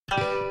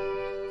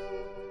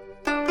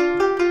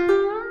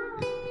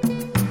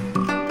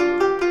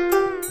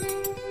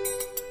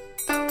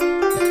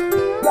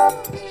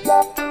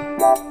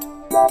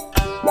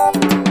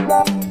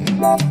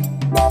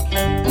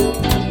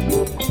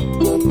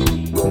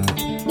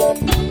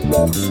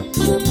Fly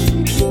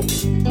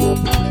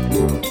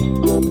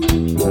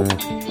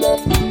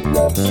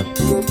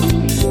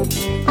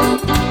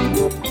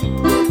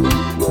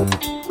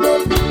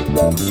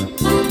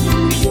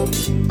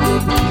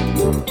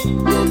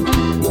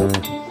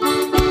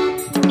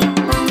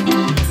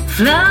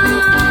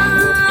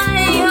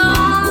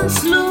on,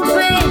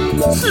 Sloopy,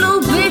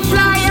 Sloopy,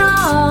 fly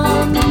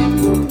on.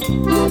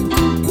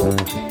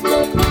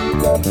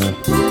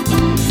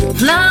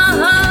 Fly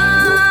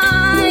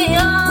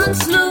on,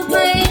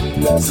 Sloopy,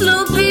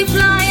 Sloopy,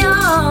 fly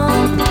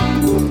on.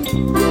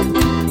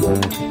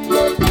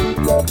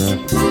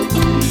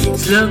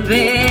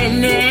 Sloopy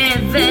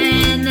live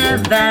in a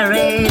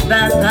very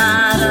bad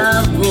part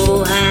of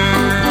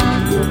Wuhan,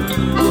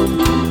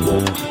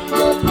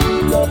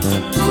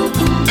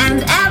 and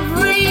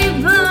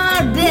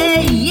everybody,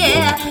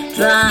 yeah,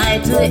 try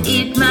to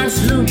eat my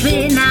Sloopy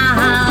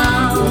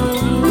now.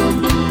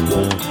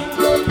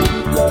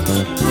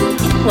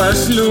 Well,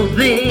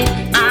 Sloopy,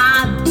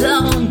 I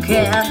don't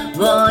care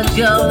what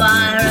your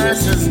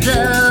viruses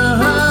do,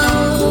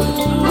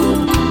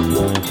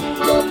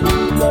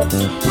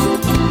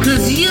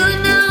 'cause you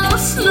know,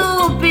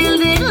 Sloopy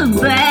Little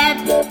Bat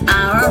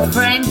are a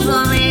friend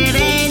for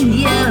eating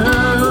you.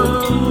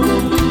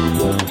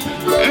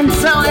 And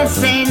so I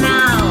say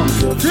now,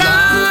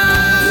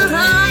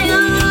 fly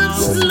on,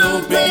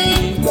 Sloopy,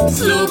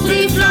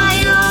 Sloopy, fly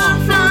on,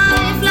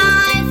 fly,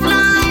 fly,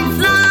 fly,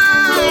 fly.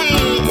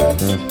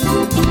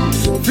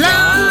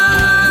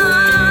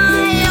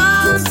 Fly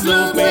on,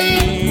 Sloopy,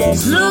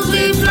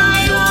 Sloopy,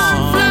 fly on,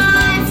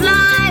 fly,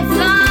 fly,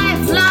 fly,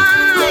 fly.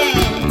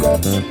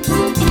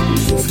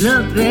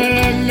 Sloopy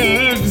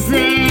lives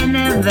in a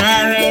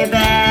very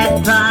bad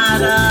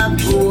part of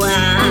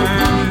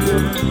Wuhan,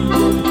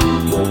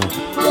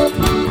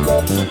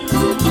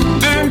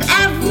 and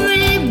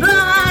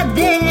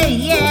everybody,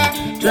 yeah,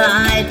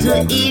 try to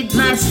eat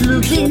my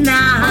Sloopy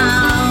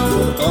now.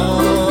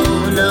 Oh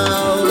no.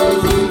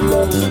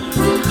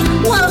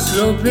 Well,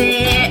 Sloopy,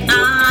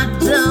 I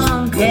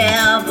don't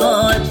care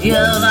what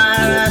your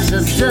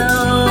viruses do,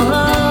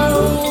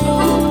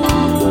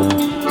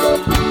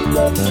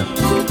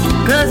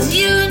 'cause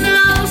you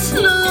know,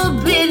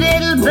 Sloopy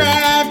Little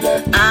Bat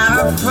are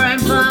a friend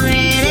from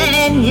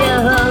eating you.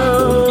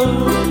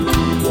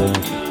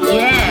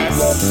 Yes,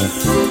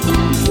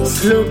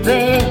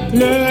 Sloopy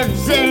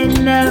lives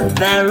in a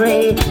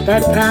very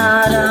bad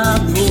part of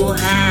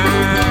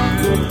Wuhan,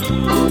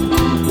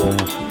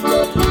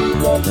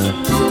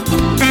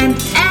 and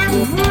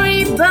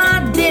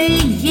everybody,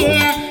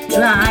 yeah,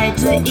 try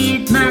to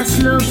eat my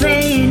Sloopy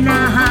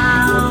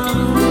now.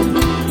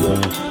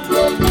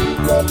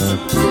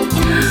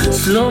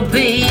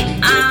 Sloopy,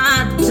 I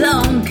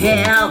don't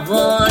care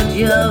what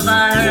your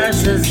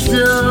viruses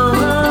do,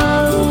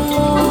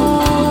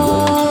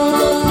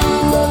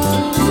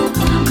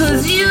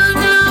 'cause you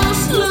know,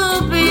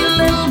 Sloopy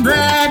Little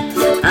Bat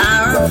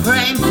are a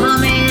friend from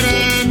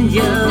eating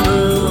you.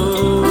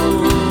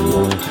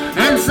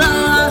 And so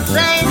I'll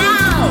say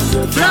now,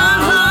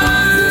 fly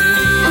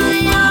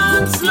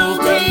on,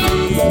 Sloopy,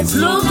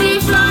 Sloopy,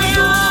 fly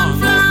on,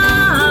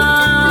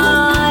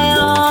 fly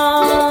on.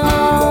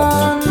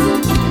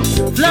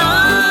 Fly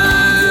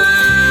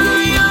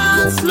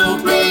on,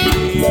 Sloopy,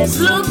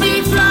 Sloopy,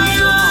 fly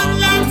on.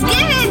 Let's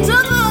give it to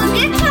the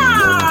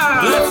guitar.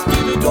 Let's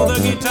give it to the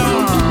guitar.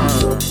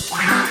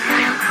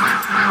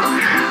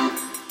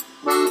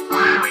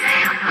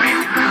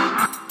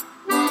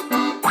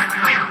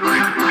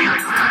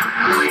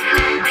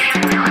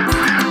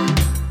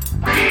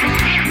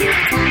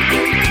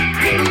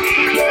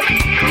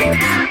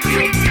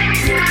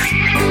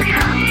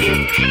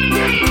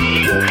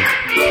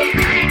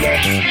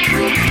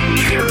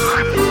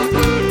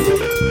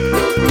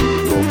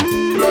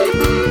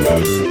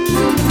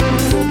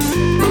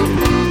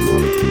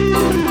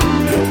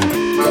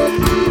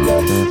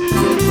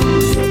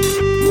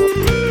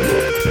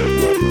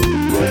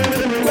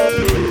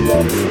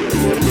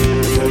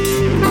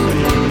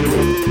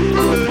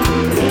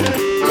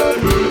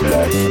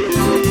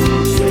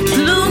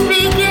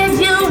 Sloopy, get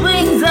your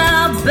wings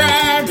up,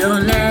 bad.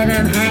 Don't let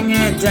them hang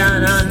it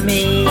down on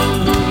me.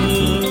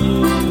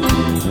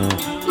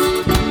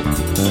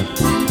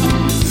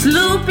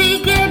 Sloopy,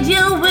 get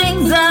your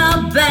wings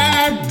up,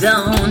 bad.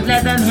 Don't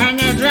let them hang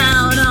it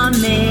down on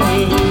me.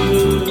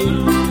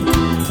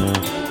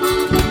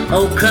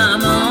 Oh,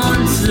 come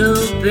on,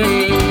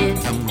 Sloopy.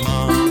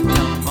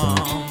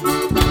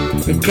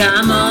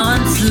 Come on,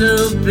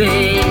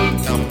 Sloopy.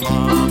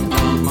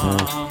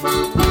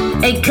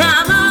 Hey, come